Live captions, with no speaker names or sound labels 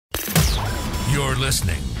You're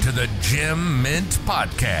listening to the Gem Mint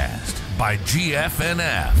Podcast by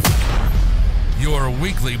GFNF. Your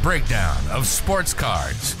weekly breakdown of sports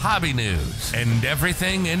cards, hobby news, and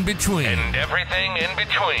everything in between.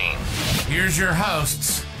 Here's your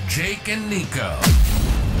hosts, Jake and Nico.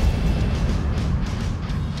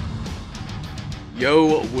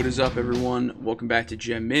 Yo, what is up, everyone? Welcome back to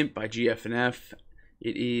Gem Mint by GFNF.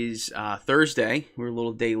 It is Thursday. We're a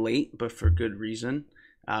little day late, but for good reason.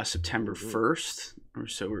 September 1st, or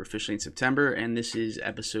so we're officially in September, and this is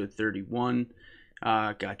episode 31.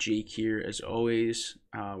 Got Jake here as always.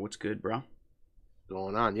 What's good, bro?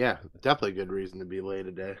 Going on, yeah, definitely a good reason to be late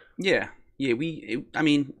today. Yeah. We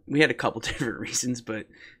had a couple different reasons, but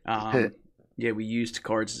we used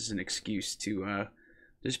cards as an excuse to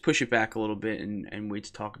just push it back a little bit and wait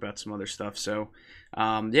to talk about some other stuff. So,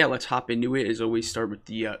 let's hop into it. As always, start with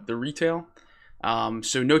the retail.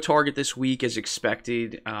 So no Target this week as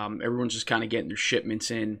expected. Everyone's just kind of getting their shipments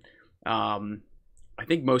in. I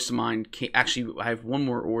think most of mine actually, I have one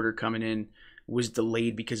more order coming in, was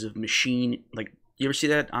delayed because of machine. Like, you ever see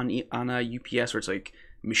that on UPS where it's like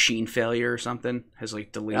machine failure or something has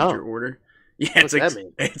like delayed your order? Yeah,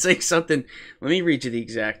 it's like something. Let me read you the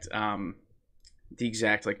exact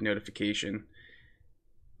like notification.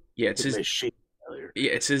 Yeah, it says machine failure.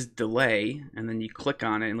 Yeah, it says delay, and then you click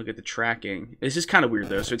on it and look at the tracking. This is kind of weird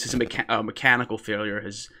though. So it says mechanical failure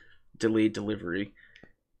has delayed delivery,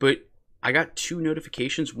 but I got two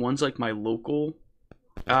notifications. One's like my local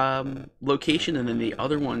location, and then the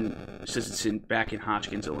other one says it's back in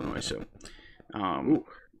Hotchkiss, Illinois. So,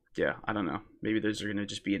 yeah, I don't know. Maybe those are gonna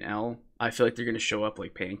just be an L. I feel like they're gonna show up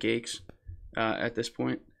like pancakes at this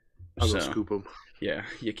point. I'll go scoop them. Yeah.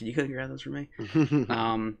 Can you grab those for me?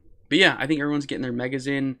 But yeah, I think everyone's getting their megas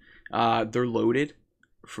in. They're loaded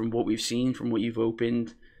from what we've seen, from what you've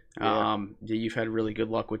opened. You've had really good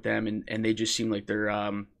luck with them, and they just seem like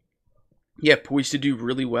they're poised to do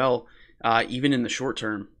really well, even in the short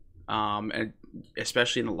term, and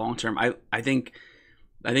especially in the long term. I think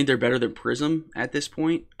they're better than Prism at this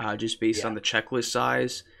point, just based on the checklist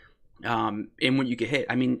size, and what you can hit.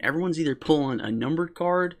 I mean, everyone's either pulling a numbered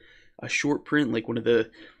card, a short print like one of the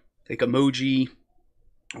like emoji,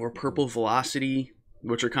 or purple velocity,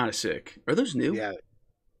 which are kind of sick. Are those new?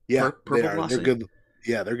 Yeah, purple they are. velocity. They're good.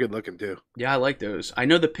 Yeah, they're good looking too. Yeah, I like those. I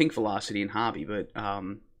know the pink velocity in hobby, but I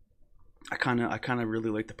kind of really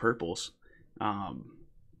like the purples.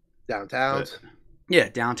 Downtowns.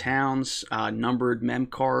 Downtowns, numbered mem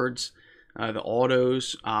cards, the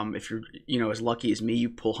autos. If you're as lucky as me, you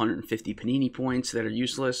pull 150 Panini points that are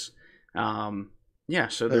useless.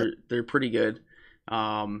 So they're pretty good.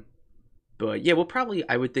 But yeah, we'll probably,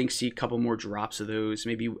 I would think, see a couple more drops of those.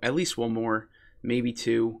 Maybe at least one more, maybe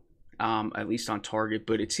two, at least on Target.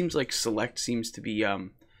 But it seems like Select seems to be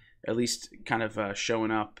at least kind of showing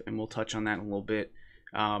up, and we'll touch on that in a little bit.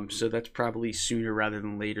 So that's probably sooner rather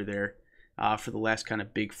than later there for the last kind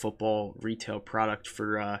of big football retail product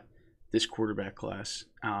for this quarterback class.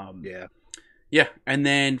 Yeah, and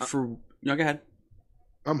then go ahead.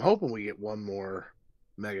 I'm hoping we get one more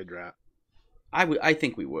Mega Drop. I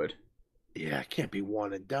think we would. Yeah, it can't be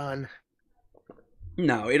one and done.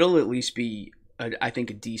 No, it'll at least be, I think,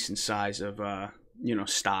 a decent size of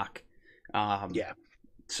stock.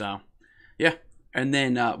 So, yeah. And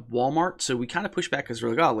then Walmart. So we kind of pushed back because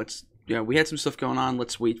we're like, we had some stuff going on.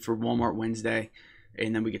 Let's wait for Walmart Wednesday,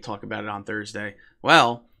 and then we could talk about it on Thursday.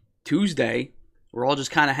 Well, Tuesday, we're all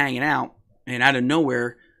just kind of hanging out, and out of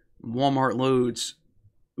nowhere, Walmart loads.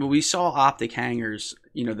 Well, we saw optic hangers.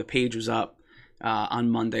 The page was up on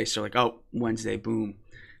Monday, so like, Wednesday, boom.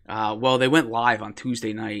 Well, they went live on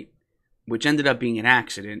Tuesday night, which ended up being an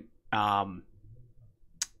accident. I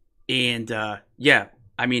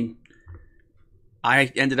mean,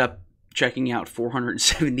 I ended up checking out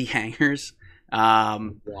 470 hangers.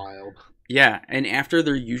 Wild. Yeah, and after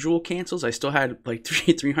their usual cancels, I still had like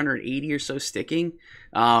 380 or so sticking.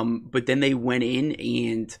 But then they went in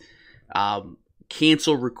and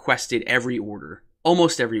cancel requested every order.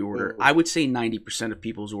 Almost every order. I would say 90% of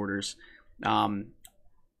people's orders. Well,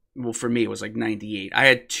 for me, it was like 98. I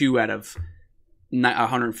had 2 out of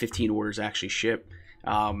 115 orders actually ship.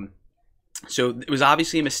 So it was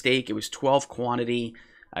obviously a mistake. It was 12 quantity.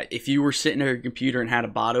 If you were sitting at your computer and had a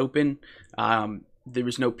bot open, there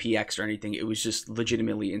was no PX or anything. It was just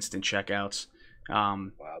legitimately instant checkouts.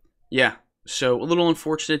 Wow. Yeah. So a little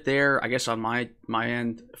unfortunate there, I guess, on my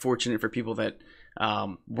end. Fortunate for people that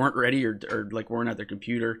weren't ready or like weren't at their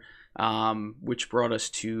computer, which brought us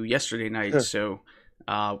to yesterday night. So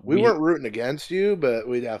we weren't rooting against you, but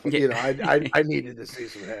we definitely, I needed to see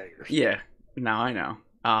some hangers. Yeah. No, I know.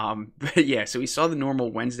 But yeah, so we saw the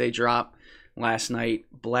normal Wednesday drop. last night.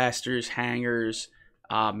 Blasters, hangers,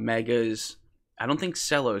 megas. I don't think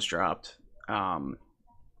cellos dropped.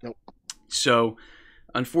 Nope. So,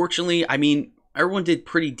 unfortunately, I mean, everyone did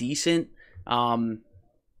pretty decent, but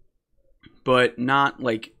not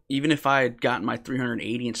like, even if I had gotten my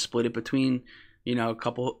 380 and split it between, a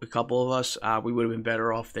couple of us, we would have been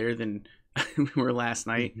better off there than we were last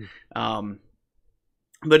night.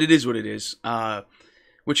 But it is what it is.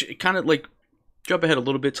 Which kind of like jump ahead a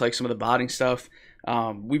little bit to like some of the botting stuff.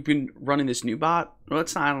 We've been running this new bot. Well,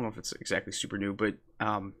 it's not. I don't know if it's exactly super new, but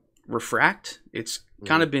Refract. It's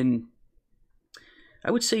kind of been,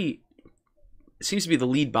 I would say, it seems to be the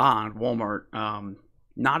lead bot on Walmart.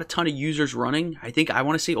 Not a ton of users running. I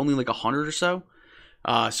want to say only like 100 or so.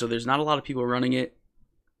 So there's not a lot of people running it,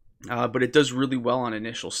 but it does really well on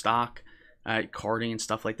initial stock, carding and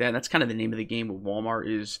stuff like that. And that's kind of the name of the game with Walmart,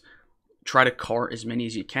 is try to cart as many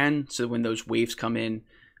as you can, so when those waves come in,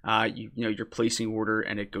 you're placing order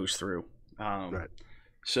and it goes through. Right.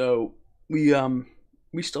 So we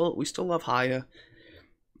still love Haya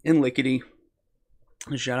and Lickety.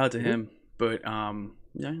 Shout out to him, but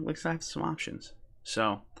he likes to have some options.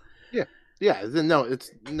 So yeah. No, it's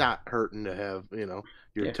not hurting to have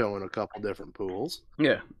you're towing a couple different pools.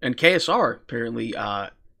 Yeah, and KSR apparently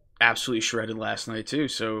absolutely shredded last night too.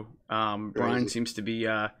 So Brian seems to be.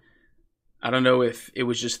 I don't know if it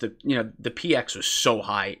was just the PX was so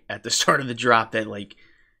high at the start of the drop that like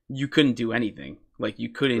you couldn't do anything. Like you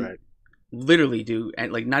couldn't literally do,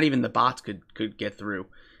 and like not even the bots could get through.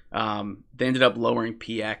 They ended up lowering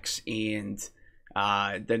PX and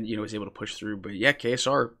then was able to push through. But yeah,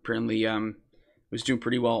 KSR apparently was doing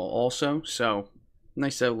pretty well also. So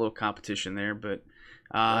nice to have a little competition there. But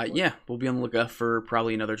we'll be on the lookout for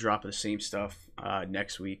probably another drop of the same stuff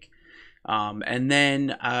next week. And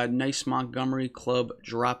then nice Montgomery Club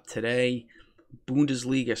drop today.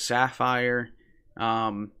 Bundesliga Sapphire,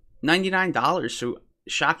 $99. So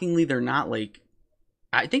shockingly, they're not like.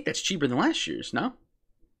 I think that's cheaper than last year's. No.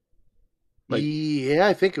 Yeah,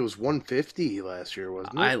 I think it was $150 last year,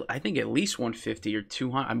 wasn't it? I think at least $150 or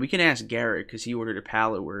 $200. I mean, we can ask Garrett because he ordered a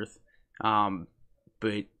pallet worth.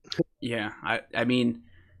 But yeah, I mean,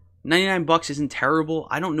 $99 isn't terrible.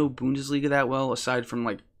 I don't know Bundesliga that well, aside from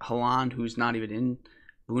like Haaland, who's not even in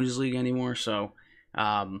Bundesliga anymore. So,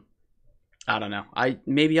 I don't know.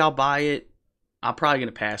 Maybe I'll buy it. I'm probably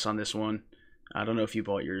gonna pass on this one. I don't know if you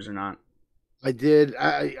bought yours or not. I did.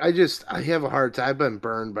 I have a hard time. I've been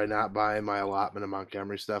burned by not buying my allotment of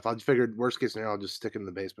Montgomery stuff. I figured worst case scenario, I'll just stick it in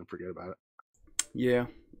the basement, forget about it. Yeah.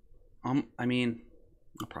 I mean,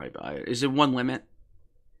 I'll probably buy it. Is it one limit?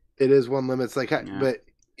 It is one limit. It's like, but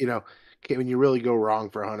when you really go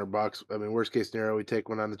wrong for $100, I mean, worst case scenario, we take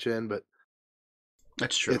one on the chin, but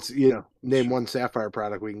that's true. It's name one Sapphire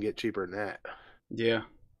product we can get cheaper than that. Yeah,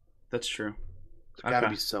 that's true. There's got to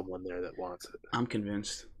be someone there that wants it. I'm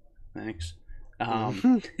convinced. Thanks.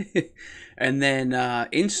 And then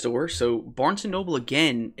in store, so Barnes & Noble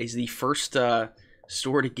again is the first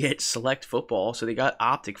store to get Select Football. So they got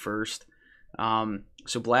Optic first.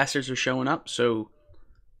 So Blasters are showing up. So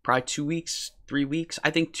probably 2 weeks, 3 weeks. I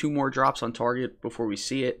think 2 more drops on Target before we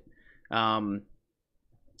see it. So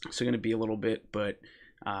going to be a little bit, but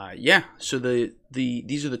yeah. So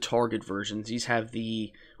these are the Target versions. These have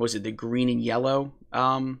the green and yellow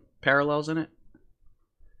parallels in it.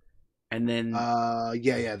 And then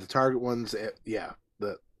the Target ones,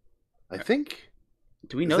 I think.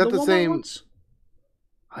 Do we know the Walmart ones?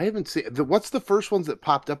 I haven't seen. What's the first ones that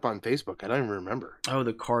popped up on Facebook? I don't even remember. Oh,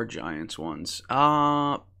 the Card Giants ones.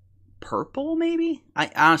 Purple maybe?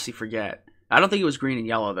 I honestly forget. I don't think it was green and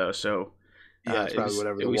yellow though. So yeah, it's probably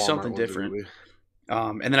whatever. It was something different.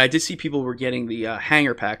 And then I did see people were getting the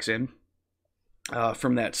hanger packs in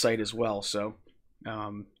from that site as well. So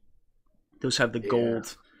those have the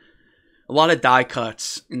gold. A lot of die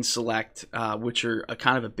cuts in Select, which are a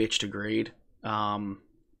kind of a bitch to grade.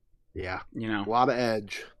 Yeah, a lot of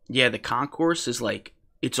edge. Yeah, the concourse is like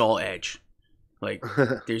it's all edge. Like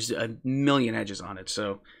there's a million edges on it.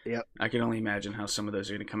 So yep. I can only imagine how some of those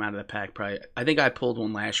are going to come out of the pack. Probably, I think I pulled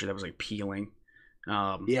one last year that was like peeling.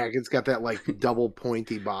 Yeah, it's got that like double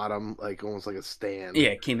pointy bottom, like almost like a stand. Yeah,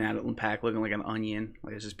 it came out of the pack looking like an onion.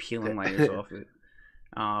 Like it's just peeling layers off it.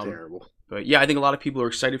 Terrible. But yeah, I think a lot of people are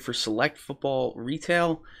excited for Select Football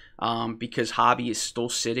retail because Hobby is still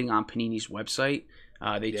sitting on Panini's website.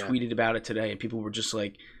 They tweeted about it today, and people were just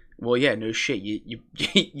like, "Well, yeah, no shit.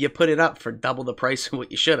 You put it up for double the price of what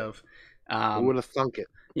you should have." Who would have thunk it?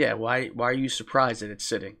 Yeah. Why are you surprised that it's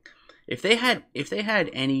sitting? If they had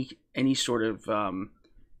any sort of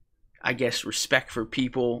I guess respect for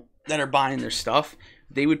people that are buying their stuff,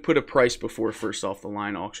 they would put a price before first off the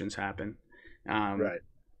line auctions happen. Right.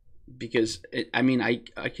 Because I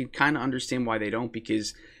can kind of understand why they don't,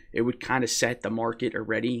 because it would kind of set the market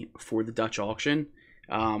already for the Dutch auction.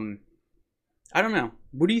 I don't know.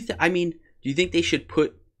 What do you think? I mean, do you think they should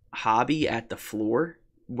put hobby at the floor,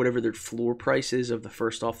 whatever their floor price is of the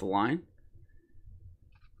first off the line?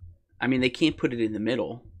 I mean, they can't put it in the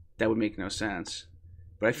middle. That would make no sense.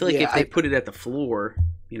 But I feel like if they put it at the floor,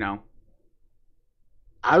 you know.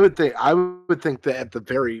 I would think that at the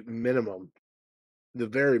very minimum,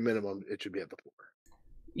 it should be at the floor.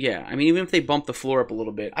 Yeah, I mean, even if they bump the floor up a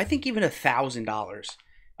little bit, I think even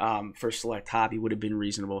 $1,000 for select hobby would have been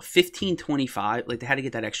reasonable. 15.25, like they had to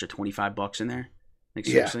get that extra $25 in there. Like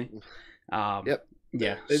seriously. Yep.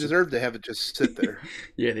 Yeah. They deserve to have it just sit there.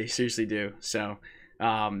 Yeah, they seriously do. So,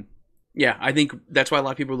 yeah, I think that's why a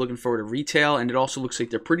lot of people are looking forward to retail, and it also looks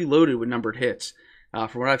like they're pretty loaded with numbered hits.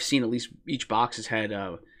 From what I've seen, at least each box has had,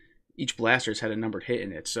 each blaster's had a numbered hit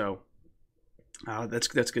in it. So, that's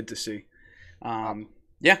good to see.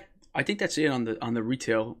 Yeah, I think that's it on the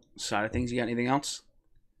retail side of things. You got anything else?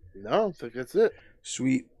 No, I think that's it.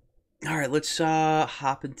 Sweet. All right, let's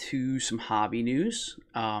hop into some hobby news.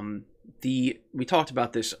 We talked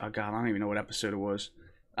about this. Oh God, I don't even know what episode it was.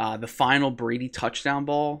 The final Brady touchdown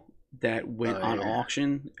ball that went on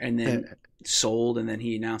auction and then sold, and then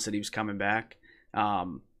he announced that he was coming back.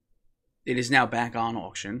 It is now back on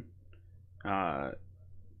auction.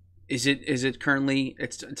 Is it currently?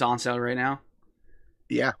 It's on sale right now.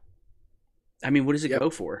 Yeah. I mean, what does it go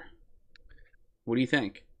for? What do you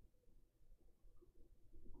think?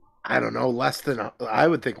 I don't know. I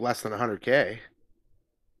would think less than 100K.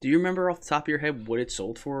 Do you remember off the top of your head what it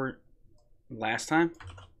sold for last time?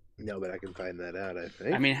 No, but I can find that out, I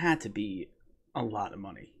think. I mean, it had to be a lot of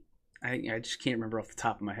money. I just can't remember off the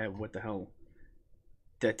top of my head what the hell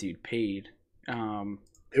that dude paid.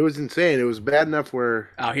 It was insane. It was bad enough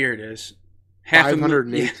where... Oh, here it is.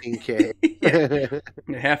 $518K. Yeah.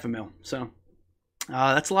 $500,000. So,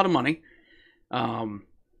 that's a lot of money.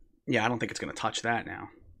 Yeah, I don't think it's going to touch that now.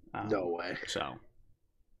 No way. So,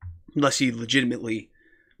 unless he legitimately...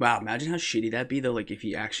 Wow, imagine how shitty that'd be, though, like, if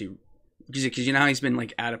he actually... Because you know how he's been,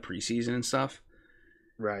 like, out of preseason and stuff?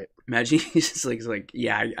 Right. Imagine he's just like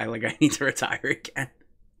yeah, I need to retire again.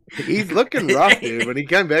 He's looking rough, dude. When he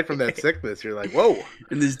came back from that sickness, you're like, whoa.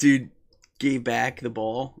 And this dude gave back the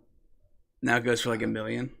ball. Now it goes for like $1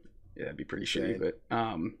 million. Yeah, that'd be pretty shitty, but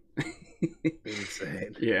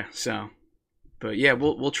insane. Yeah, so, but yeah,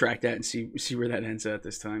 we'll track that and see where that ends at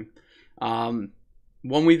this time. One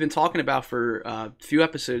we've been talking about for a few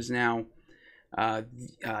episodes now.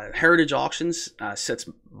 Heritage Auctions sets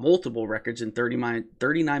multiple records in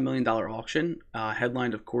 $39 million auction,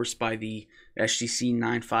 headlined of course by the SGC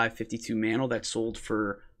 9552 Mantle that sold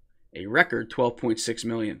for a record $12.6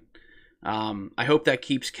 million. I hope that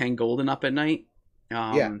keeps Ken Golden up at night.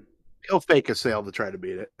 Yeah, he'll fake a sale to try to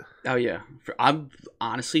beat it. Oh yeah, I'm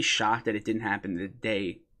honestly shocked that it didn't happen the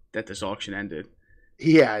day that this auction ended.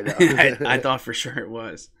 Yeah, I know. I thought for sure it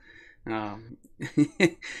was.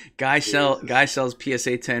 Guy sells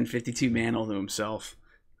PSA 10 52 Mantle to himself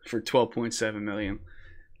for $12.7 million.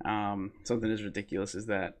 Something as ridiculous as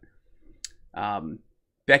that.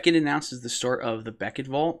 Beckett announces the start of the Beckett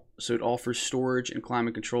Vault, so it offers storage and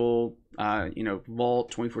climate control.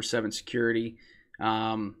 Vault 24/7 security.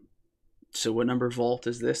 So what number vault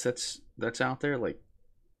is this? That's out there, like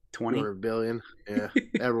 20 billion. Yeah,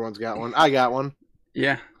 everyone's got one. I got one.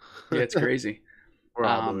 Yeah, it's crazy. We're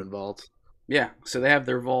all doing vaults. Yeah, so they have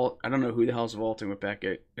their vault. I don't know who the hell's vaulting with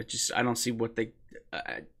Beckett. I don't see what they.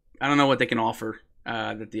 I don't know what they can offer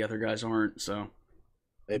that the other guys aren't. So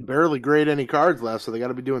they barely grade any cards left, so they got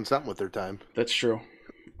to be doing something with their time. That's true.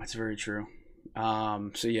 That's very true.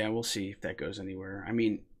 So yeah, we'll see if that goes anywhere. I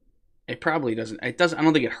mean, it probably doesn't. It doesn't. I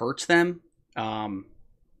don't think it hurts them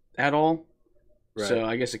at all. Right. So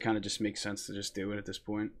I guess it kind of just makes sense to just do it at this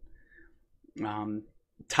point.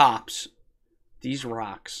 Tops, these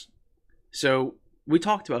rocks. So we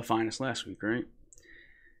talked about Finest last week, right?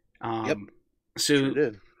 Yep. So sure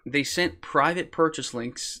did. They sent private purchase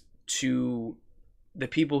links to the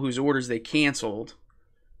people whose orders they canceled,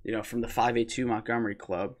 from the 582 Montgomery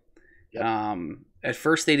Club. Yep. At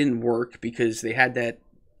first they didn't work because they had that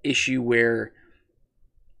issue where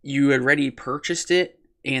you had already purchased it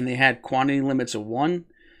and they had quantity limits of 1.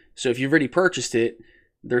 So if you've already purchased it,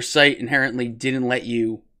 their site inherently didn't let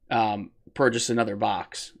you purchase another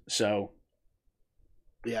box. So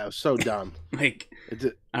yeah, it was so dumb. I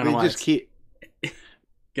don't know why. Just keep.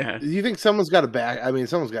 Yeah. Do you think someone's got to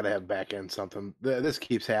someone's got to have back end something. This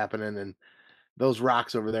keeps happening, and those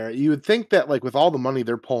rocks over there. You would think that, like, with all the money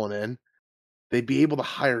they're pulling in, they'd be able to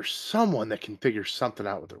hire someone that can figure something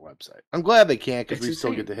out with their website. I'm glad they can't because we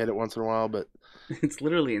still get to hit it once in a while. But it's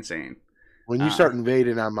literally insane. When you start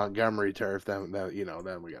invading on Montgomery turf, then we got.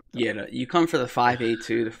 Yeah, you come for the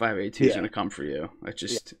 582. The 582 is going to come for you. That's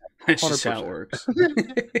just how it works.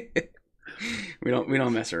 we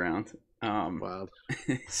don't mess around. Wild.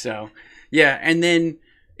 So yeah, and then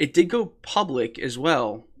it did go public as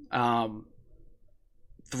well. 3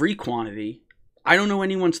 quantity. I don't know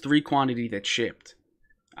anyone's 3 quantity that shipped.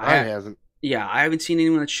 I hasn't. Yeah, I haven't seen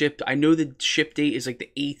anyone that shipped. I know the ship date is like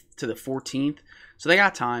the 8th to the 14th, so they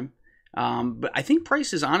got time. But I think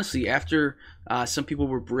prices, honestly, after some people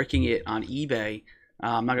were bricking it on eBay,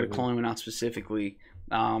 I'm not going to call anyone out specifically.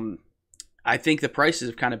 I think the prices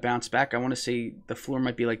have kind of bounced back. I want to say the floor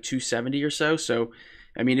might be like $270 or so. So,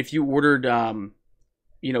 I mean, if you ordered,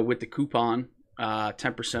 with the coupon,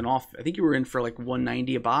 10% off, I think you were in for like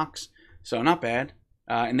 $190 a box. So not bad.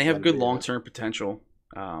 And they have good long-term potential.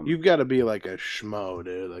 You've got to be like a schmo,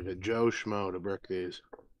 dude, like a Joe schmo to brick these.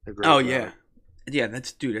 Oh, yeah. Yeah,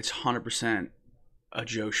 it's 100% a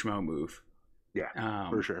Joe Schmo move. Yeah,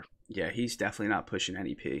 for sure. Yeah, he's definitely not pushing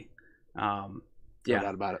NEP. Yeah, no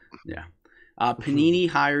doubt about it. Yeah, Panini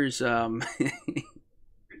hires. Damn,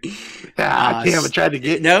 I tried to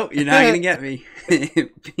get. No, you're not gonna get me.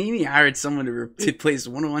 Panini hired someone to place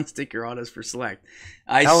 101 sticker autos for Select.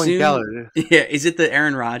 I assume. Keller. Yeah, is it the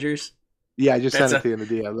Aaron Rodgers? Yeah, I just sent it to you in the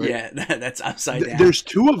DM. Like, yeah, that's upside down. There's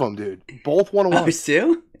 2 of them, dude. Both 101. There's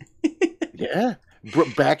 2? Yeah.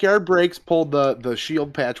 Backyard Breaks pulled the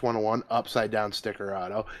Shield Patch 101 upside down sticker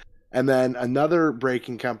auto. And then another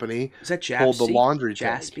breaking company pulled the laundry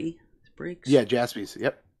Jaspy Breaks? Yeah, Jaspy's.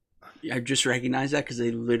 Yep. I just recognized that because they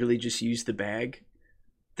literally just used the bag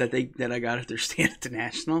that I got at their stand at the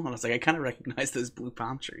National. And I was like, I kind of recognize those blue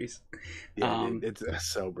palm trees. Yeah, dude, it's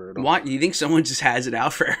so brutal. Why, do you think someone just has it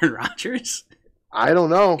out for Aaron Rodgers? I don't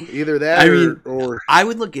know. Either that or I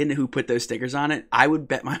would look into who put those stickers on it. I would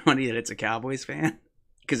bet my money that it's a Cowboys fan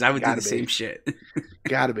because I would do the same shit.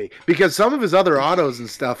 Gotta be. Because some of his other autos and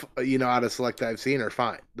stuff, out of Select I've seen are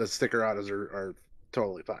fine. The sticker autos are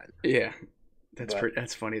totally fine. Yeah.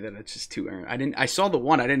 That's funny that it's just 2 Aaron. I saw the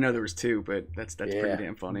one. I didn't know there was 2, but that's pretty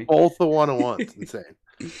damn funny. Both the 101s. Insane.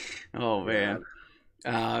 Oh man.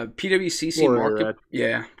 PWCC poor market. A-Rod.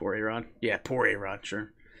 Yeah, poor A-Rod. Yeah, poor A-Rod,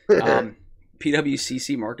 sure.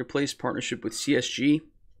 PWCC Marketplace partnership with CSG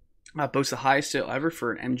boasts the highest sale ever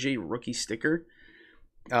for an MJ rookie sticker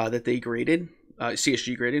that they graded,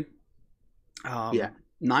 CSG graded.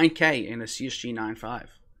 9K in a CSG 9.5.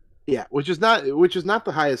 Yeah, which is not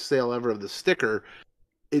the highest sale ever of the sticker.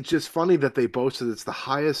 It's just funny that they boasted it's the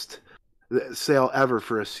highest sale ever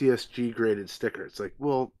for a CSG graded sticker. It's like,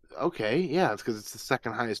 well, okay, yeah, it's because it's the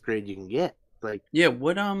second highest grade you can get. Like, yeah, if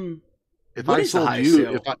what I is sold the highest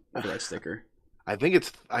sale for that sticker? I think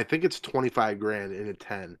it's $25,000 in a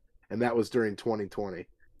 10, and that was during 2020.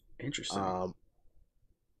 Interesting.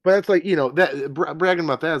 But it's like, that bragging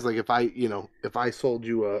about that is like if I sold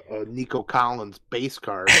you a Nico Collins base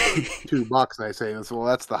card for $2 and I say, well,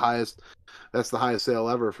 that's the highest sale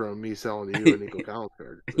ever from me selling to you a Nico Collins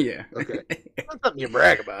card. Like, yeah. Okay. That's something you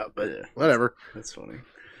brag about, but whatever. That's funny.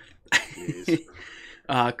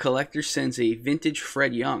 Collector sends a vintage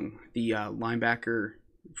Fred Young, the linebacker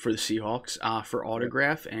for the Seahawks, for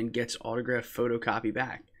autograph and gets autograph photocopy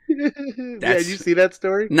back. Did you see that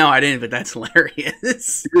story? No, I didn't, but that's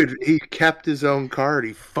hilarious. Dude, he kept his own card.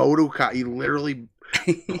 He literally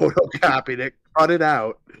photocopied it, cut it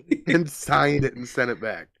out, and signed it and sent it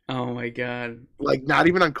back. Oh my god! Like not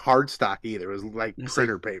even on cardstock either. It was like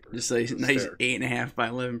printer paper. Just like nice 8.5 by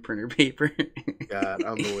 11 printer paper. God,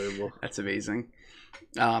 unbelievable. That's amazing.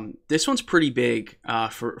 This one's pretty big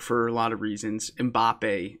for a lot of reasons.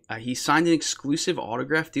 Mbappe, he signed an exclusive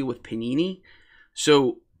autograph deal with Panini.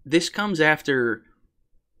 So this comes after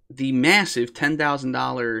the massive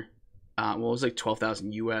 $10,000, it was like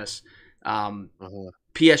 $12,000 US,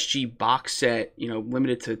 PSG box set,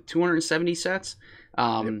 limited to 270 sets,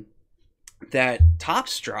 that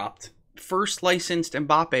Topps dropped. First licensed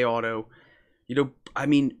Mbappe auto,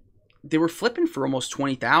 they were flipping for almost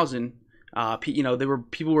 20,000.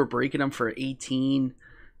 People were breaking them for 18.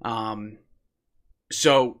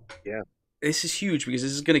 So yeah, this is huge because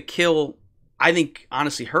this is going to kill. I think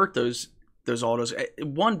honestly hurt those autos.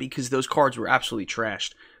 One, because those cards were absolutely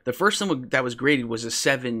trashed. The first one that was graded was a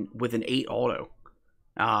 7 with an 8 auto.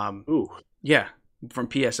 Yeah,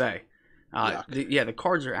 from PSA. The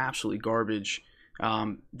cards are absolutely garbage.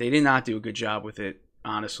 They did not do a good job with it,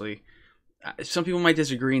 honestly. Some people might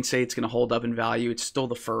disagree and say it's going to hold up in value. It's still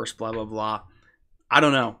the first, blah, blah, blah. I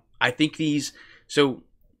don't know. I think these... So,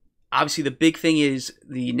 obviously the big thing is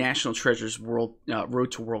the National Treasures Road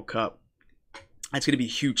to World Cup. That's going to be a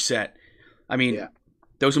huge set. I mean,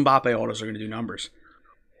 those Mbappe autos are going to do numbers,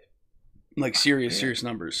 like serious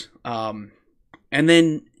numbers. And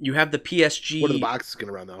then you have the PSG. What are the boxes going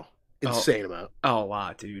to run though? Insane amount. Oh, a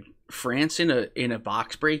lot, dude. France in a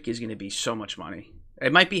box break is going to be so much money.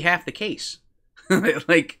 It might be half the case.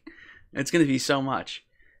 Like, it's going to be so much.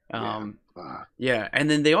 Yeah, and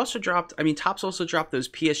then they also dropped. I mean, Topps also dropped those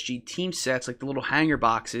PSG team sets, like the little hanger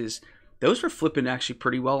boxes. Those were flipping actually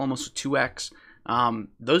pretty well, almost 2x.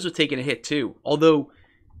 Those were taking a hit too. Although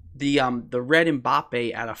the red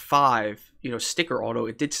Mbappe out of 5, sticker auto,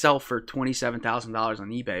 it did sell for $27,000 on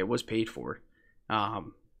eBay. It was paid for.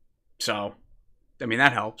 So, I mean,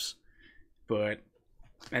 that helps.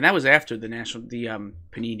 And that was after the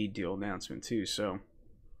Panini deal announcement too. So,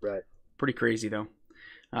 right, pretty crazy though.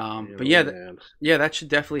 But yeah, that should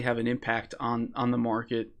definitely have an impact on the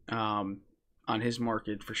market, on his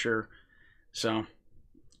market for sure. So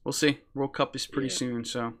we'll see. World Cup is pretty soon.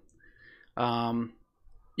 So,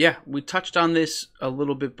 we touched on this a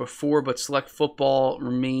little bit before, but Select Football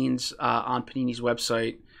remains on Panini's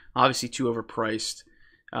website. Obviously, too overpriced.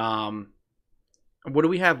 What do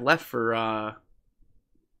we have left for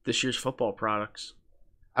this year's football products?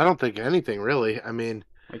 I don't think anything really. I mean,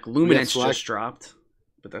 like Luminance just dropped,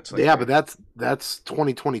 but that's like but that's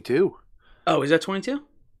 2022. Oh, is that 22?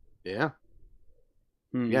 Yeah.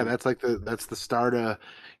 Yeah, that's the start of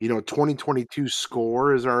 2022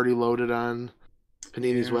 score is already loaded on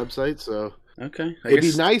Panini's website. So okay, it'd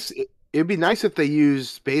be nice. It'd be nice if they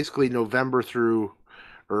used basically November through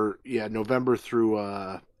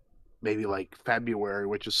maybe like February,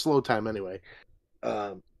 which is slow time anyway.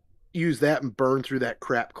 Use that and burn through that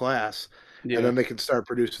crap class, and then they can start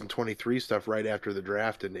producing 23 stuff right after the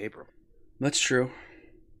draft in April. That's true.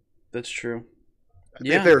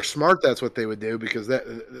 If they were smart, that's what they would do, because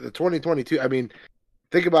the 2022. I mean,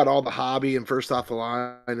 think about all the hobby and first off the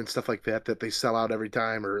line and stuff like that they sell out every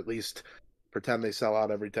time, or at least pretend they sell out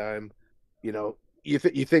every time. You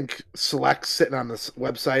think Select sitting on this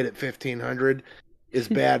website at 1,500 is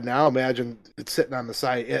bad now. Imagine it's sitting on the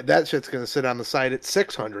site. That shit's going to sit on the site at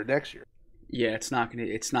 600 next year. Yeah, it's not gonna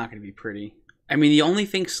be pretty. I mean, the only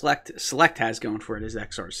thing Select has going for it is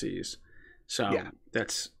XRCs. So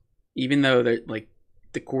that's, even though they're like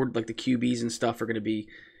the QBs and stuff are going to be,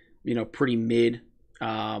 pretty mid.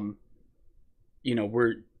 You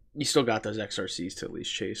still got those XRCs to at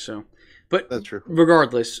least chase. So, but that's true.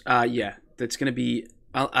 Regardless, that's going to be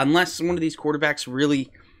unless one of these quarterbacks really.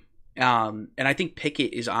 And I think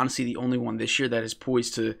Pickett is honestly the only one this year that is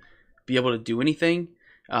poised to be able to do anything.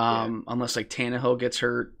 Unless like Tannehill gets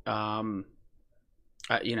hurt.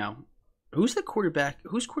 Who's the quarterback?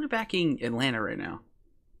 Who's quarterbacking Atlanta right now?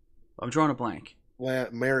 I'm drawing a blank.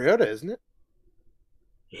 Mariota, isn't it?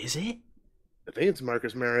 Is it? I think it's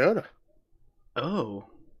Marcus Mariota. Oh.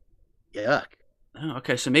 Yuck. Oh,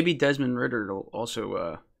 okay. So maybe Desmond Ridder will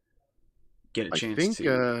also get a chance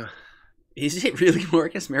to. Is it really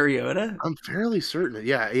Marcus Mariota? I'm fairly certain.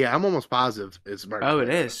 Yeah. I'm almost positive it's Marcus. Oh, it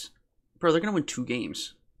is. Bro, they're gonna win 2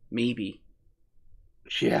 games, maybe.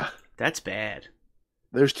 Yeah. That's bad.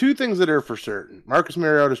 There's 2 things that are for certain: Marcus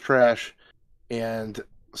Mariota's trash, and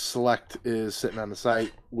Select is sitting on the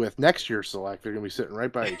site with next year's Select. They're gonna be sitting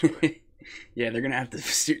right by each other. Yeah, they're gonna have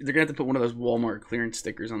to put one of those Walmart clearance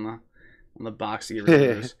stickers on the box to get rid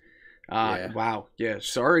of those. Wow. Yeah.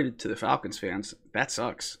 Sorry to the Falcons fans. That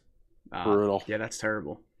sucks. Brutal. Yeah, that's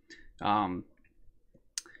terrible.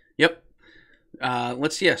 Yep.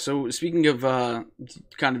 So speaking of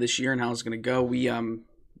kind of this year and how it's gonna go,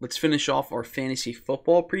 let's finish off our fantasy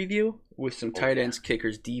football preview with some tight ends,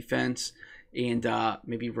 kickers, defense, and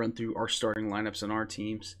maybe run through our starting lineups on our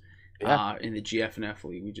teams in the GFNF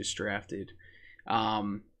league we just drafted.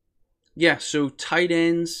 So tight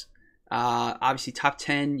ends, obviously top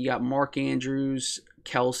 10, you got Mark Andrews,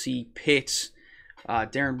 Kelsey, Pitts,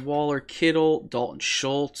 Darren Waller, Kittle, Dalton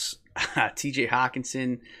Schultz, TJ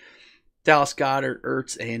Hawkinson, Dallas Goedert,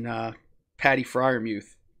 Ertz, and Patty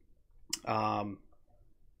Freiermuth.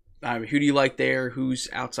 Who do you like there? Who's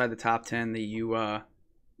outside the top 10 that you... I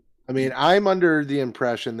mean, I'm under the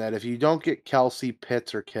impression that if you don't get Kelsey,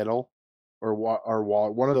 Pitts, or Kittle, or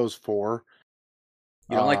Waller, one of those 4...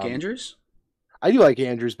 You don't like Andrews? I do like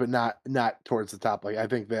Andrews, but not towards the top. Like, I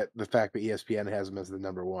think that the fact that ESPN has him as the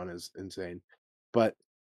number 1 is insane. But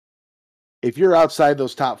if you're outside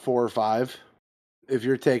those top 4 or 5, if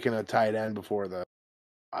you're taking a tight end before the,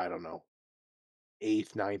 8th,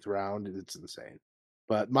 9th round, it's insane.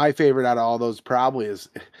 But my favorite out of all those probably is,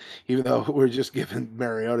 even though we're just giving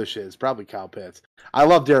Mariota shit, it's probably Kyle Pitts. I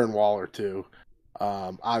love Darren Waller too.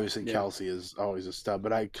 Obviously, Kelsey is always a stud,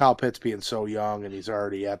 but Kyle Pitts being so young and he's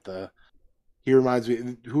already at the. He reminds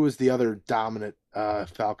me. Who was the other dominant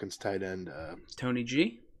Falcons tight end? Tony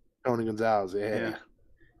G. Tony Gonzalez. Yeah.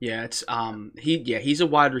 Yeah, it's he's a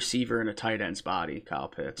wide receiver in a tight end's body, Kyle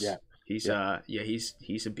Pitts. Yeah. He's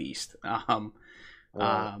a beast.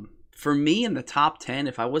 For me in the top 10,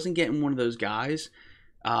 if I wasn't getting one of those guys,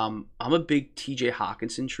 I'm a big TJ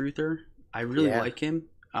Hawkinson truther. I really like him.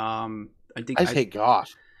 I take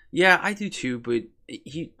Goff. Yeah, I do too, but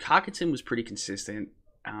Hawkinson was pretty consistent.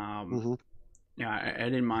 Yeah, I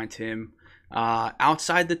didn't mind him.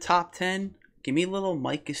 Outside the top 10, give me a little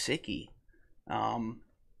Mike Gesicki.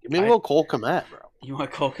 Give me a little Cole Kmet, bro. You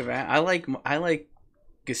want Cole Kmet? I like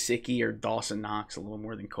Gesicki or Dawson Knox a little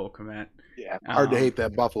more than Cole Kmet. Yeah, hard to hate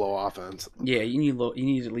that Buffalo offense. Yeah, you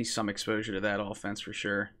need at least some exposure to that offense for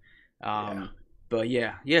sure. But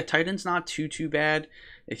yeah, tight end's not too bad.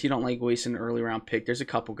 If you don't like wasting an early round pick, there's a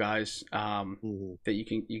couple guys that you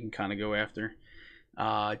can kind of go after.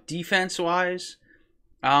 Defense wise,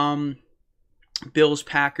 Bills,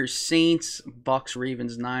 Packers, Saints, Bucks,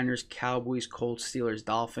 Ravens, Niners, Cowboys, Colts, Steelers,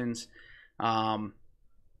 Dolphins. I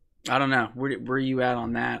don't know. Where are you at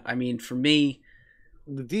on that? I mean, for me,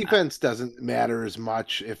 the defense doesn't matter as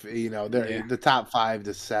much if they're the top 5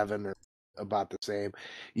 to 7 are about the same.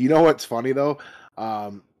 You know what's funny though?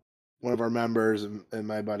 One of our members and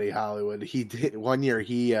my buddy Hollywood, he did one year.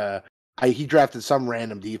 He drafted some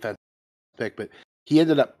random defense pick, but he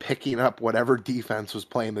ended up picking up whatever defense was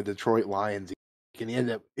playing the Detroit Lions, and he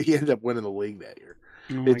ended up winning the league that year.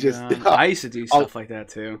 Oh God. I used to do stuff like that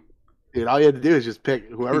too. Dude, all you had to do is just pick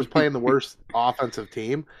whoever's playing the worst offensive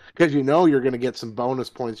team, because you're going to get some bonus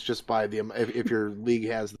points just by if your league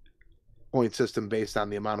has the point system based on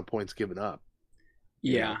the amount of points given up.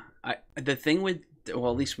 Yeah, the thing with at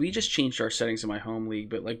least we just changed our settings in my home league,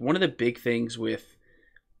 but like one of the big things with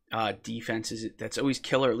defense that's always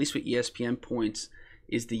killer, at least with ESPN points,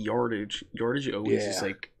 is the yardage. Yardage always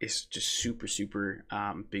is just super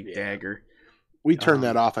big dagger. We turned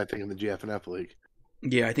that off, I think, in the GFNF league.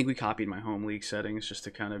 Yeah, I think we copied my home league settings just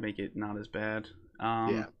to kind of make it not as bad.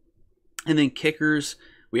 And then kickers,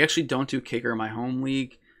 we actually don't do kicker in my home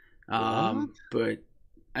league, but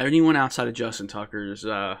anyone outside of Justin Tucker is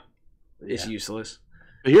useless.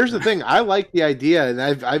 But here's the thing: I like the idea, and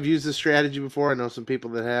I've used this strategy before. I know some people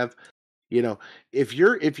that have. If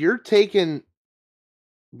you're taking,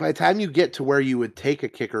 by the time you get to where you would take a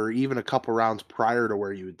kicker, or even a couple rounds prior to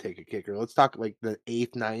where you would take a kicker, let's talk like the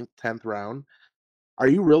 8th, 9th, 10th round. Are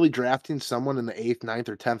you really drafting someone in the 8th, 9th,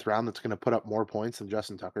 or 10th round that's going to put up more points than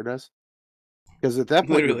Justin Tucker does? Because at that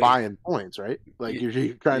point, you're buying points, right? Like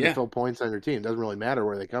you're trying to fill points on your team. It doesn't really matter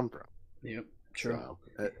where they come from. Yep, true.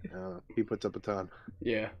 So, he puts up a ton.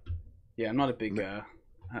 Yeah. I'm not a big.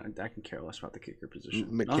 I can care less about the kicker position.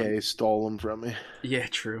 McKay stole him from me. Yeah,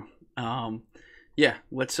 true.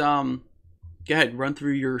 Let's go ahead, run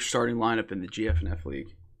through your starting lineup in the GFNF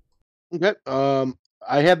league. Okay.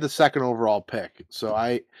 I had the 2nd overall pick, so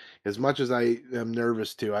as much as I am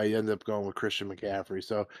nervous to, I end up going with Christian McCaffrey.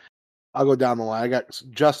 So I'll go down the line. I got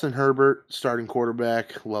Justin Herbert, starting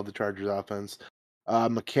quarterback. Love the Chargers offense.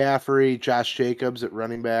 McCaffrey, Josh Jacobs at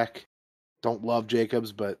running back. Don't love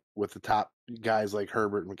Jacobs, but with the top guys like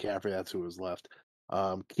Herbert and McCaffrey, that's who was left.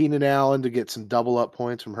 Keenan Allen to get some double up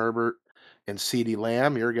points from Herbert, and CeeDee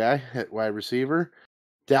Lamb, your guy, at wide receiver.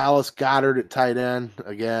 Dallas Goedert at tight end.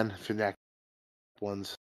 Again, if you're not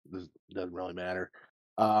ones, doesn't really matter.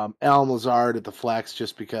 Allen Lazard at the flex,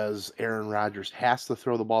 just because Aaron Rodgers has to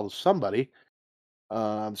throw the ball to somebody.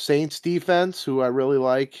 Saints defense, who I really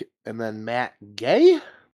like, and then Matt Gay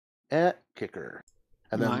at kicker.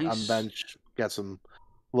 And then on bench, got some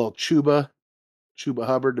little Chuba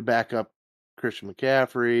Hubbard to back up Christian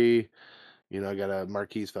McCaffrey. I got a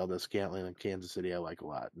Marquise Valdez-Scantling in Kansas City I like a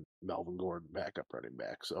lot. And Melvin Gordon backup running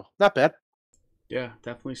back. So not bad. Yeah,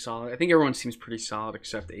 definitely solid. I think everyone seems pretty solid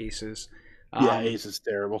except Aces. Aces is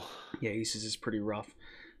terrible. Yeah, Aces is pretty rough.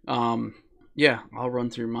 I'll run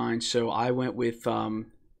through mine. So I went with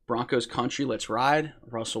Broncos Country, Let's Ride.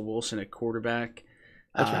 Russell Wilson at quarterback.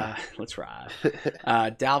 Let's ride.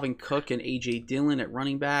 Dalvin Cook and A.J. Dillon at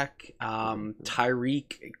running back.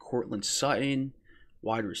 Tyreek, Cortland Sutton,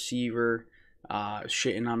 wide receiver.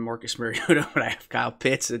 Shitting on Marcus Mariota, but I have Kyle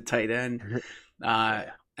Pitts at tight end.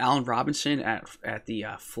 Allen Robinson at the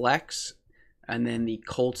flex, and then the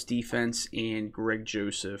Colts defense and Greg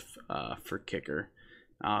Joseph for kicker.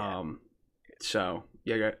 So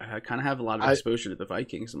I kind of have a lot of exposure to the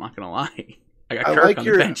Vikings. I'm not gonna lie. I got Kirk on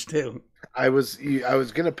the bench too. I was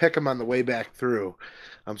gonna pick him on the way back through.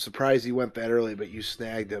 I'm surprised he went that early, but you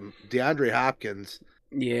snagged him. DeAndre Hopkins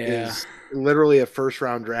Yeah. is literally a first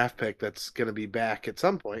round draft pick that's going to be back at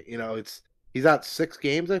some point. You know, he's out 6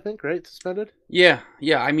 games, I think, right? Suspended. Yeah.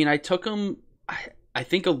 I mean, I took him. I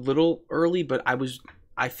think a little early, but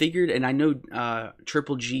I figured, and I know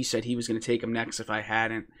Triple G said he was going to take him next if I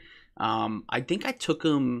hadn't. I think I took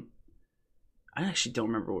him. I actually don't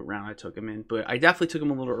remember what round I took him in, but I definitely took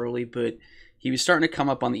him a little early. But he was starting to come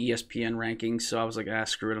up on the ESPN rankings, so I was like,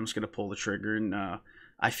 screw it, I'm just going to pull the trigger. And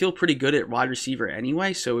I feel pretty good at wide receiver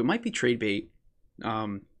anyway, so it might be trade bait.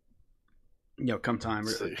 Come time,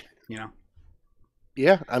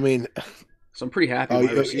 Yeah, I mean, so I'm pretty happy with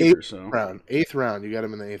wide receiver. Eighth round, you got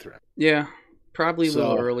him in the 8th round. Yeah, probably a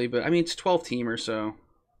little early, but I mean, it's 12 teamer, so.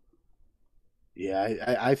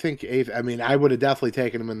 Yeah, I think 8th. I mean, I would have definitely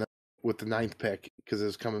taken him with the 9th pick because it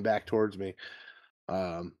was coming back towards me.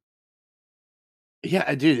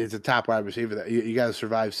 Yeah, dude, it's a top wide receiver that you got to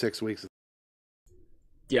survive 6 weeks.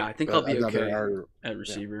 Yeah, I think I'll be okay at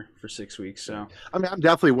receiver for 6 weeks. So I mean, I'm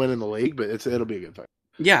definitely winning the league, but it'll be a good fight.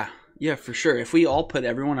 Yeah, for sure. If we all put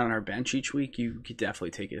everyone on our bench each week, you could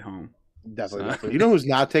definitely take it home. Definitely. You know who's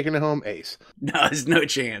not taking it home? Ace. No, there's no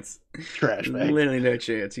chance. Trash bag. Literally no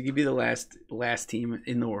chance. He could be the last team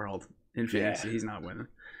in the world in fantasy. Yeah. He's not winning.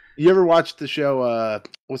 You ever watched the show?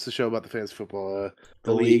 What's the show about the fantasy football?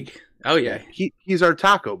 The League. Oh yeah. He's our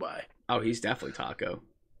taco buy. Oh, he's definitely taco.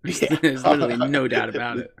 Yeah. There's literally no doubt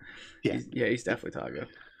about it. Yeah. He's definitely taco.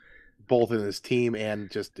 Both in his team and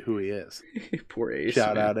just who he is. Poor Ace.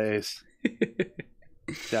 Shout out Ace.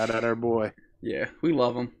 Shout out our boy. Yeah, we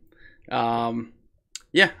love him.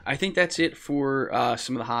 I think that's it for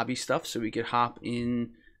some of the hobby stuff. So we could hop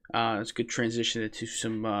in. It's a good transition into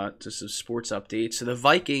some sports updates. So the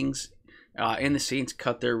Vikings and the Saints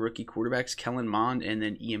cut their rookie quarterbacks, Kellen Mond and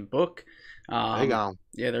then Ian Book. They're gone.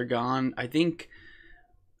 Yeah, they're gone. I think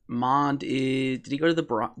Mond did he go to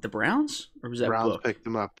the Browns or was that Browns Book? picked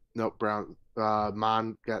him up? Nope,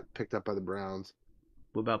 Mond got picked up by the Browns.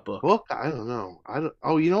 What about Book? Book, I don't know.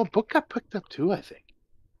 Book got picked up too, I think.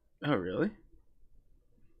 Oh, really?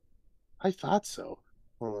 I thought so.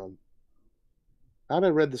 Hold on. I thought I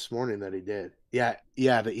read this morning that he did. Yeah,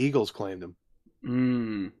 the Eagles claimed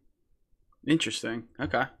him. Interesting.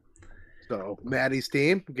 Okay. So Maddie's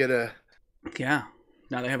team Yeah.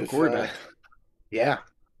 Now they have a quarterback. Yeah.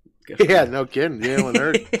 Yeah, no kidding. Jalen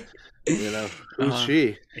Hurts. Who's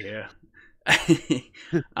she? Yeah.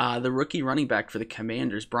 The rookie running back for the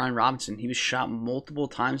Commanders, Brian Robinson, he was shot multiple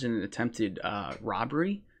times in an attempted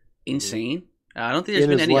robbery. Insane. I don't think there's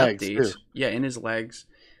been any updates. Too. Yeah, in his legs.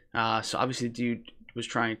 So obviously the dude was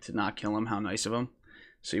trying to not kill him. How nice of him.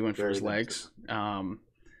 So he went for his legs.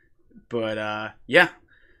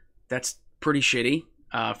 That's pretty shitty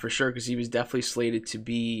for sure because he was definitely slated to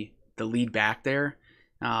be the lead back there.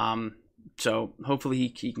 So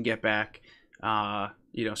hopefully he can get back,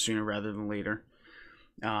 sooner rather than later.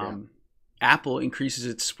 Apple increases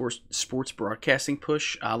its sports broadcasting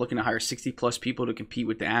push, looking to hire 60+ people to compete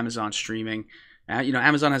with the Amazon streaming.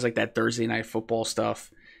 Amazon has like that Thursday night football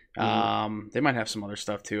stuff. They might have some other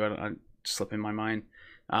stuff too. I slip in my mind.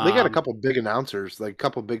 They got a couple big announcers, like a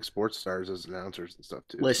couple big sports stars as announcers and stuff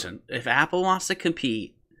too. Listen, if Apple wants to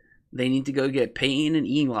compete, they need to go get Peyton and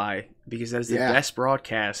Eli because that's the best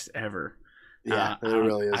broadcast ever. Yeah, it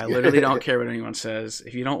really is. I literally don't care what anyone says.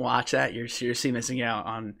 If you don't watch that, you're seriously missing out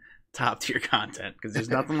on top tier content because there's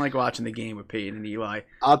nothing like watching the game with Peyton and Eli.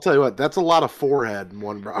 I'll tell you what, that's a lot of forehead in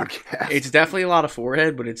one broadcast. It's definitely a lot of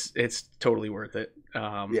forehead, but it's totally worth it.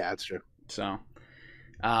 Yeah, it's true. So,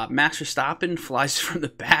 Max Verstappen flies from the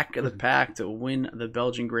back of the pack to win the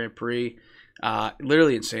Belgian Grand Prix.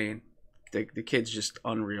 Literally insane. The kid's just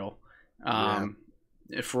unreal.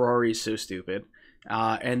 Ferrari is so stupid.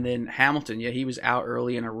 And then Hamilton, he was out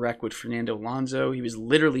early in a wreck with Fernando Alonso. He was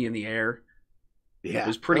literally in the air. Yeah, it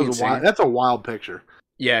was pretty insane. That's a wild picture.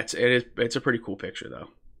 Yeah, it's a pretty cool picture though.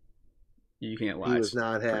 You can't lie. He was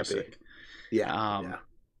not happy. Yeah.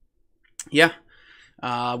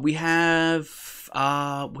 We have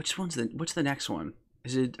what's the next one?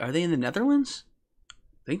 Are they in the Netherlands?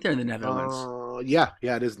 I think they're in the Netherlands. Yeah,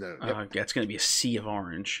 it is Netherlands. It's gonna be a sea of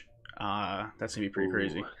orange. That's gonna be pretty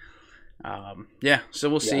crazy.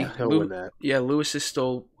 So we'll see. He'll win that. Yeah, Lewis is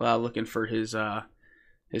still looking for his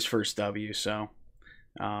first W. So,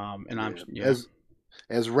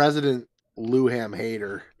 as resident Lewham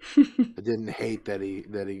hater, I didn't hate that he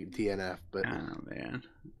DNF, but oh man,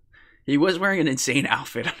 he was wearing an insane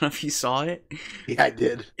outfit. I don't know if you saw it. Yeah, I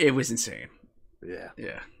did. It was insane.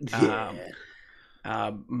 Yeah.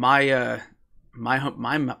 My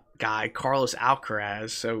guy Carlos Alcaraz.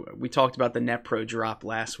 So we talked about the Net Pro drop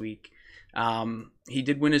last week. He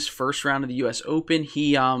did win his first round of the U.S. Open.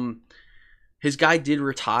 He his guy did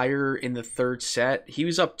retire in the third set. He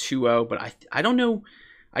was up 2-0, but I don't know.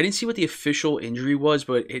 I didn't see what the official injury was,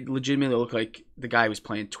 but it legitimately looked like the guy was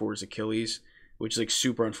playing towards Achilles, which is like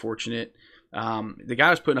super unfortunate. The guy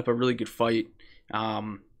was putting up a really good fight,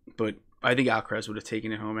 but I think Alcaraz would have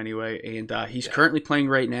taken it home anyway. And he's currently playing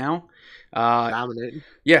right now. Dominating.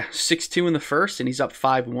 Yeah, 6-2 in the first, and he's up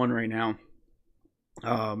 5-1 right now.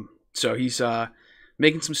 So he's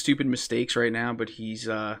making some stupid mistakes right now, but he's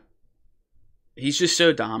just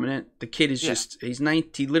so dominant. The kid is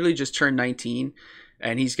he literally just turned 19,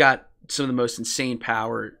 and he's got some of the most insane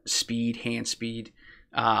power, speed, hand speed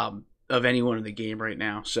of anyone in the game right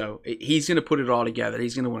now. So he's going to put it all together.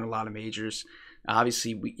 He's going to win a lot of majors.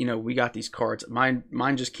 Obviously, we got these cards. Mine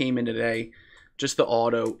just came in today, just the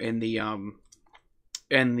auto and the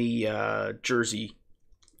jersey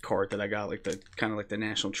card that I got, like the kind of like the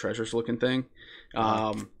National Treasures looking thing.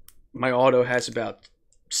 My auto has about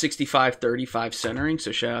 65-35 centering,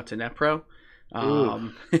 so shout out to NetPro.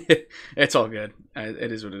 It's all good.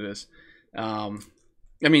 It is what it is. I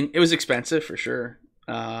mean, it was expensive for sure.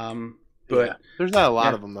 But there's not a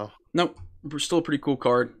lot of them though. Nope, still a pretty cool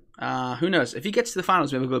card. Who knows? If he gets to the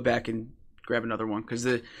finals, maybe we'll go back and grab another one, because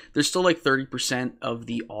there's still like 30% of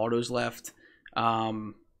the autos left.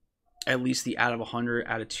 At least the out of 100,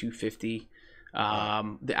 out of 250.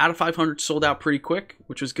 The out of 500 sold out pretty quick,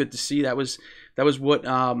 which was good to see. That was what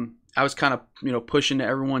I was kind of pushing to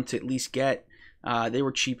everyone to at least get. They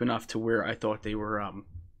were cheap enough to where I thought they were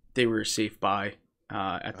a safe buy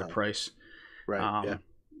at the price. Right. Yeah.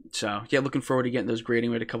 So yeah, looking forward to getting those grading.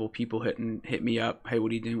 We had a couple people hit me up. Hey,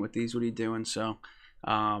 what are you doing with these? What are you doing? So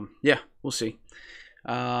yeah, we'll see.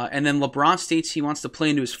 And then LeBron states he wants to play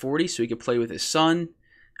into his 40s so he could play with his son.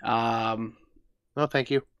 No, thank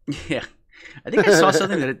you. Yeah. I think I saw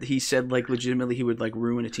something that he said like legitimately he would like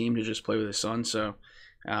ruin a team to just play with his son. So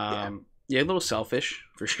yeah, a little selfish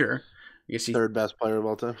for sure. I guess Third best player of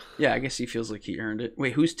all time. Yeah, I guess he feels like he earned it.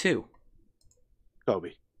 Wait, who's 2?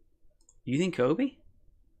 Kobe. You think Kobe?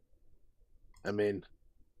 I mean,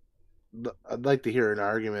 I'd like to hear an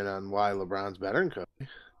argument on why LeBron's better than Kobe.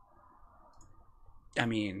 I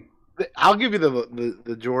mean, I'll give you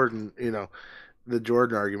the Jordan, the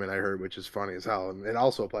Jordan argument I heard, which is funny as hell, and it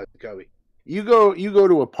also applies to Kobe. You go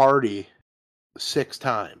to a party 6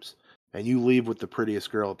 times, and you leave with the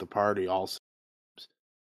prettiest girl at the party all 6 times.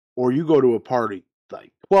 Or you go to a party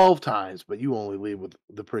like 12 times, but you only leave with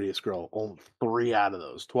the prettiest girl only 3 out of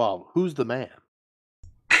those 12. Who's the man?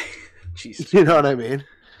 Jesus. You know what I mean?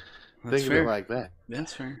 That's Think fair. of it like that.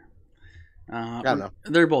 That's fair. I don't know.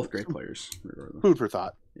 They're both great players. Regardless. Food for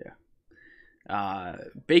thought. Yeah.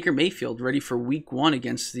 Baker Mayfield ready for week 1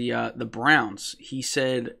 against the Browns. He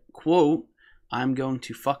said, quote, "I'm going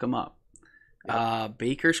to fuck him up." Yep.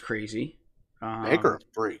 Baker's crazy. Baker's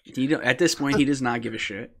a freak. At this point, he does not give a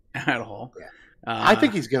shit at all. Yeah. I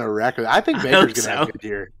think he's going to wreck it. I think Baker's going to have a good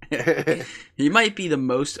year. He might be the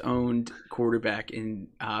most owned quarterback in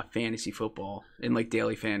fantasy football, in like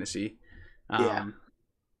daily fantasy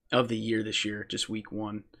of the year this year, just week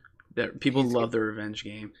 1. That people love the revenge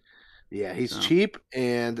game. Yeah, he's cheap,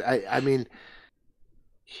 and I mean,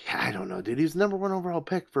 I don't know, dude. He's the number 1 overall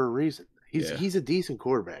pick for a reason. He's a decent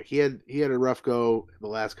quarterback. He had a rough go the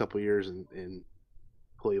last couple of years in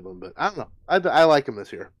Cleveland, but I don't know. I like him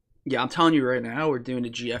this year. Yeah, I'm telling you right now, we're doing a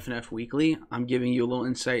GFNF weekly. I'm giving you a little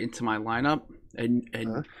insight into my lineup, and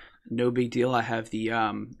no big deal. I have the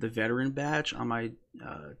veteran badge on my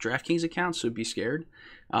DraftKings account, so be scared.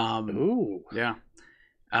 Ooh, yeah.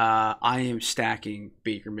 I am stacking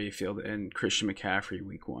Baker Mayfield and Christian McCaffrey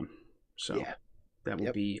week 1, so that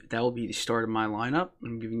will be the start of my lineup.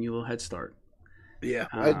 I'm giving you a little head start. Yeah,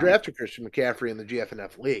 I drafted Christian McCaffrey in the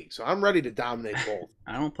GFNF league, so I'm ready to dominate both.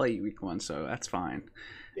 I don't play week 1, so that's fine.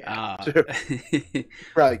 Yeah,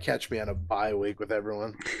 probably catch me on a bye week with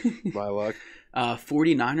everyone. My luck.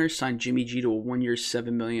 49ers signed Jimmy G to a 1-year,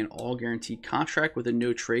 $7 million all guaranteed contract with a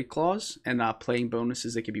no trade clause and playing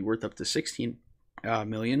bonuses that could be worth up to $16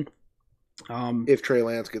 million. If Trey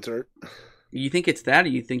Lance gets hurt. You think it's that, or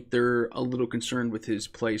you think they're a little concerned with his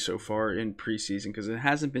play so far in preseason because it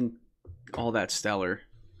hasn't been all that stellar?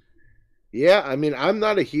 Yeah, I mean, I'm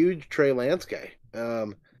not a huge Trey Lance guy.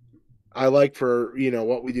 I like for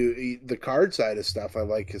what we do, the card side of stuff. I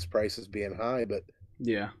like his prices being high, but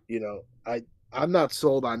I'm not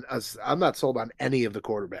sold on us. I'm not sold on any of the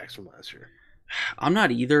quarterbacks from last year. I'm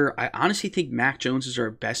not either. I honestly think Mac Jones is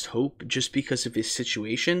our best hope just because of his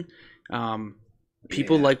situation.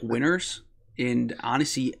 People like winners, and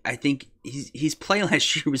honestly, I think his play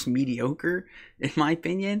last year was mediocre, in my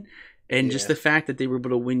opinion. And just the fact that they were able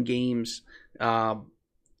to win games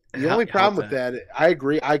The only help problem with that. that, I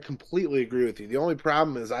agree. I completely agree with you. The only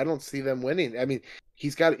problem is I don't see them winning. I mean,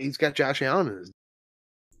 he's got Josh Allen in his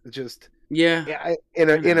just Yeah, yeah, I in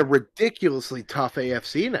a know. ridiculously tough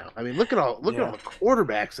AFC now. I mean, look at all Yeah. the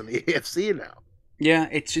quarterbacks in the AFC now. Yeah,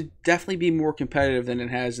 it should definitely be more competitive than it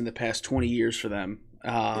has in the past 20 years for them.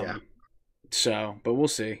 Yeah, But we'll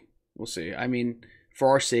see. We'll see. I mean, for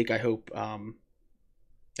our sake, I hope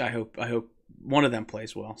one of them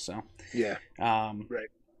plays well. So, yeah, um, right.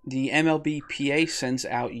 the MLBPA sends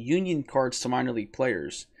out union cards to minor league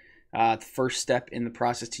players. The first step in the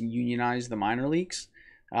process to unionize the minor leagues.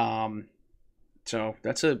 Um, so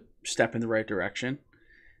that's a step in the right direction.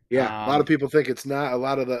 Yeah, a lot of Um, people think it's not. A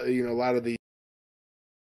lot of a lot of the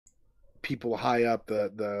people high up,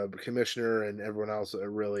 the commissioner and everyone else are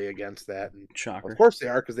really against that. And of Shocker. course they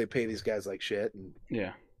are because they pay these guys like shit. And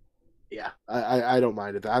Yeah. yeah, I don't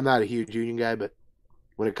mind it. I'm not a huge union guy, but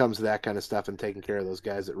when it comes to that kind of stuff and taking care of those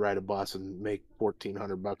guys that ride a bus and make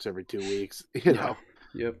 $1,400 every 2 weeks, Yeah.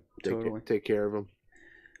 Yep. Totally. take care of them.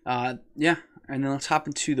 Yeah. And then let's hop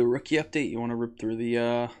into the rookie update. You want to rip through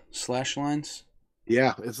the slash lines?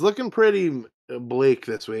 Yeah, it's looking pretty bleak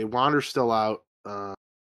this way. Wander's still out,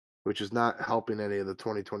 which is not helping any of the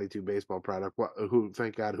 2022 baseball product. Who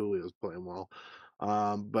thank God Julio's playing well.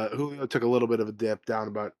 But Julio took a little bit of a dip, down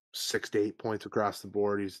about 6 to 8 points across the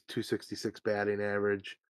board. He's 266 batting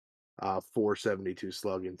average, 472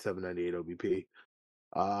 slugging, 798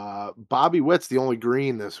 OBP. Bobby Witt's the only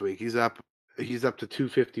green this week. He's up to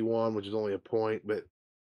 251, which is only a point, but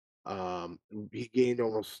um, he gained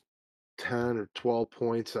almost 10 or 12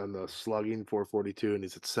 points on the slugging, 442, and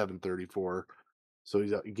he's at 734. So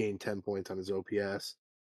he gained 10 points on his OPS.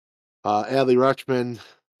 Adley Rutschman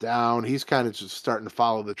down. He's kind of just starting to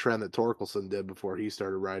follow the trend that Torkelson did before he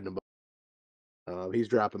started riding him. He's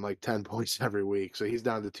dropping like 10 points every week. So he's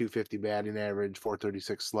down to 250 batting average,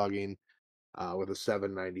 436 slugging, with a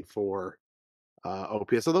 794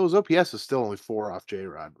 OPS. So those OPS is still only 4 off J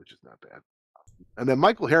Rod, which is not bad. And then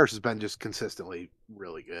Michael Harris has been just consistently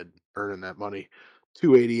really good, earning that money.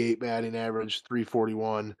 288 batting average,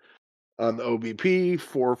 341 on the OBP,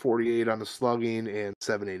 448 on the slugging, and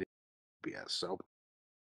 780 OPS. So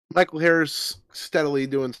Michael Harris steadily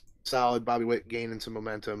doing solid. Bobby Witt gaining some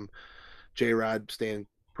momentum. J Rod staying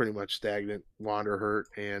pretty much stagnant. Wander hurt,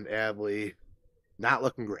 and Adley not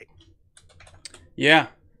looking great. Yeah.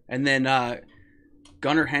 And then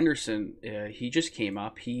Gunnar Henderson, he just came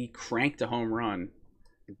up. He cranked a home run.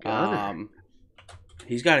 Gunner.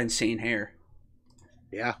 He's got insane hair.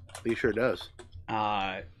 Yeah, he sure does.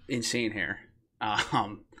 Insane hair.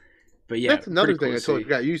 But yeah, That's another pretty thing cool I to totally see.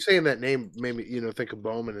 forgot. You saying that name made me, think of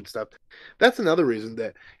Bowman and stuff. That's another reason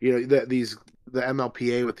that that the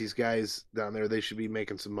MLPA with these guys down there, they should be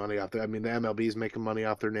making some money off there. I mean, the MLB is making money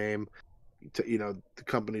off their name. The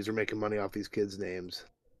companies are making money off these kids' names.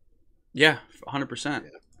 Yeah, 100%. Yeah.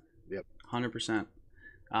 Yep. 100%.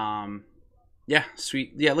 Yeah,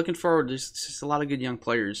 sweet. Yeah, looking forward. There's just a lot of good young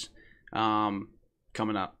players coming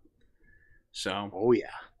up. So, Oh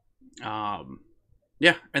yeah.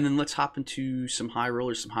 yeah, and then let's hop into some high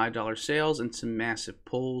rollers, some high dollar sales, and some massive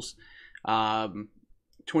pulls.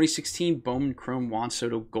 2016 Bowman Chrome Juan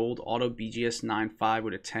Soto Gold Auto BGS 9.5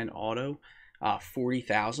 with a 10 auto,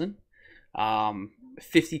 40,000.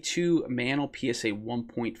 52 Mantle PSA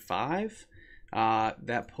 1.5.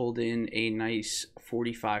 That pulled in a nice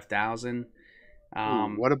 45,000.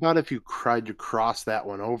 What about if you tried to cross that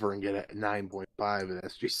one over and get a 9.5 in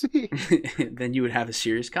SGC? Then you would have a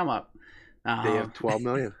serious come up. They have 12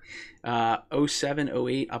 million.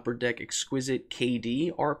 0708 Upper Deck Exquisite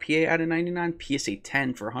KD RPA out of 99, PSA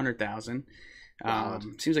 10 for 100,000.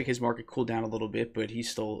 Seems like his market cooled down a little bit, but he's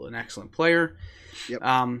still an excellent player. Yep.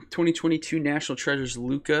 2022 National Treasures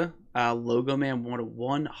Luca Logo Man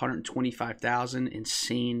 101, 125,000.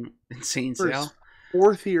 Insane For sale. his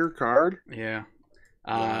 4th-year card. Yeah.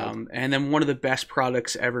 Wow. And then one of the best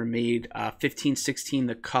products ever made, 1516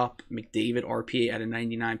 The Cup McDavid RPA at a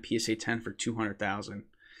 99, PSA 10 for 200,000.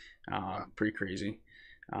 Wow. Pretty crazy.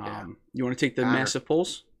 Yeah. You want to take the massive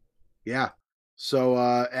pulls? Yeah. So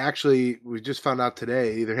actually, we just found out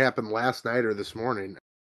today, either happened last night or this morning.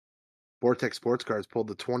 Vortex Sports Cards pulled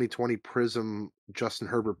the 2020 Prism Justin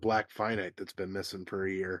Herbert Black Finite that's been missing for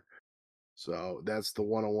a year. So that's the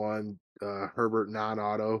 101 Herbert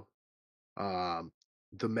non-auto.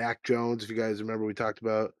 The Mac Jones, if you guys remember, we talked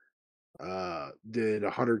about, did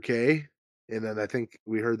 100K, and then I think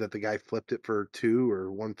we heard that the guy flipped it for 2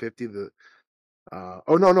 or 150. Oh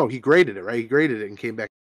no, he graded it, right? He graded it and came back.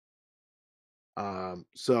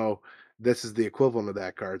 So this is the equivalent of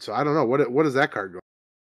that card. So I don't know what is that card going?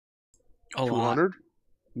 A lot. 200?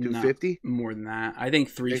 250? More than that. I think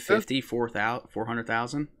 350,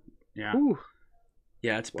 400,000. Yeah. Ooh.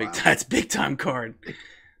 Yeah, it's big. That's big time card.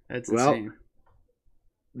 That's insane.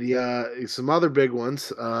 The some other big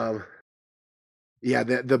ones. Yeah,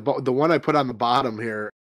 the one I put on the bottom here,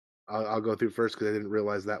 I'll go through first because I didn't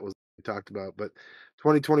realize that was what we talked about. But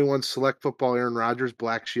 2021 Select Football Aaron Rodgers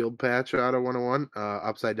Black Shield patch auto 101,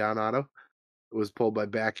 upside down auto. It was pulled by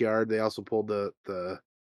Backyard. They also pulled the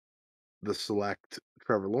Select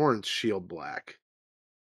Trevor Lawrence Shield Black,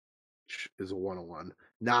 which is a 101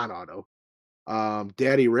 non-auto.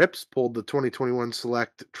 Daddy Rips pulled the 2021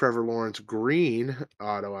 Select Trevor Lawrence Green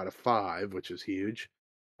auto out of 5, which is huge.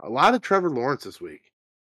 A lot of Trevor Lawrence this week.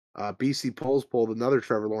 BC Pulls pulled another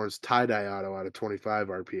Trevor Lawrence tie-dye auto out of 25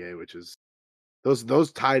 RPA, which is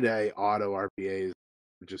those tie-dye auto RPAs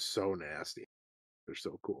are just so nasty. They're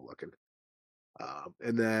so cool looking.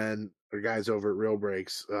 And then our guys over at Real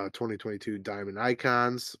Breaks, 2022 Diamond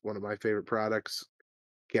Icons, one of my favorite products.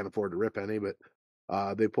 Can't afford to rip any, but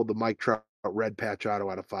they pulled the Mike Trout red patch auto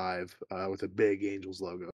out of 5 with a big Angels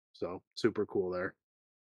logo. So super cool there.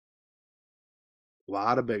 A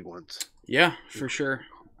lot of big ones. Yeah, for sure.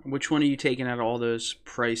 Which one are you taking out of all those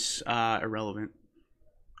price irrelevant?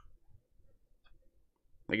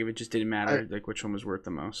 Like if it just didn't matter, like which one was worth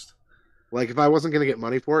the most? Like if I wasn't gonna get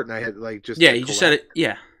money for it and I had like just you just said it.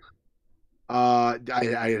 Yeah. I'd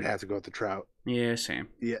have to go with the Trout. Yeah, same.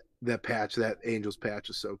 Yeah, that patch, that Angels patch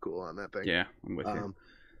is so cool on that thing. Yeah, I'm with you.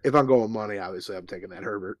 If I'm going money, obviously I'm taking that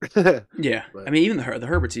Herbert. Yeah, but, I mean even the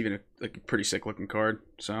Herbert's even a pretty sick looking card.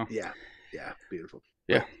 So yeah, beautiful.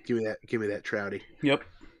 Yeah, but give me that Trouty. Yep.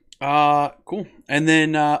 Cool. And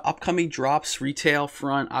then upcoming drops, retail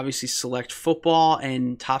front, obviously Select Football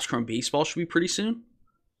and Topps Chrome Baseball should be pretty soon.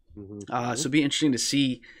 So it'll be interesting to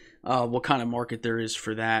see what kind of market there is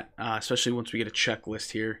for that, especially once we get a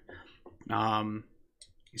checklist here.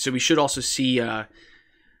 So we should also see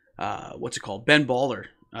what's it called? Ben Baller,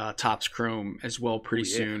 Topps Chrome as well pretty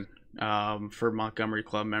soon for Montgomery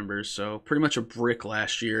Club members. So pretty much a brick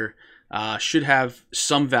last year. Should have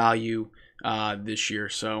some value this year.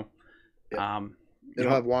 So it'll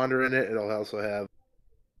have Wander in it. It'll also have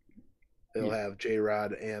have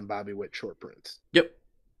J-Rod and Bobby Witt short prints. Yep.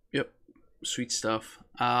 Sweet stuff.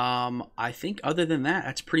 I think other than that,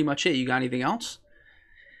 that's pretty much it. You got anything else?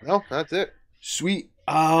 No, that's it. Sweet.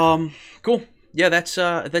 Cool. Yeah, that's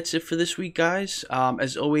it for this week, guys.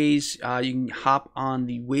 As always, you can hop on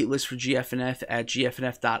the waitlist for GFNF at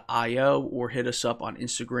gfnf.io or hit us up on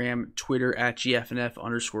Instagram, Twitter at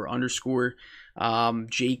gfnf__.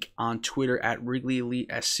 Jake on Twitter at Wrigley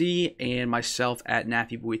Elite SC and myself at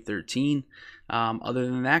NappyBoy13. Other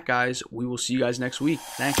than that, guys, we will see you guys next week.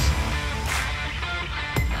 Thanks.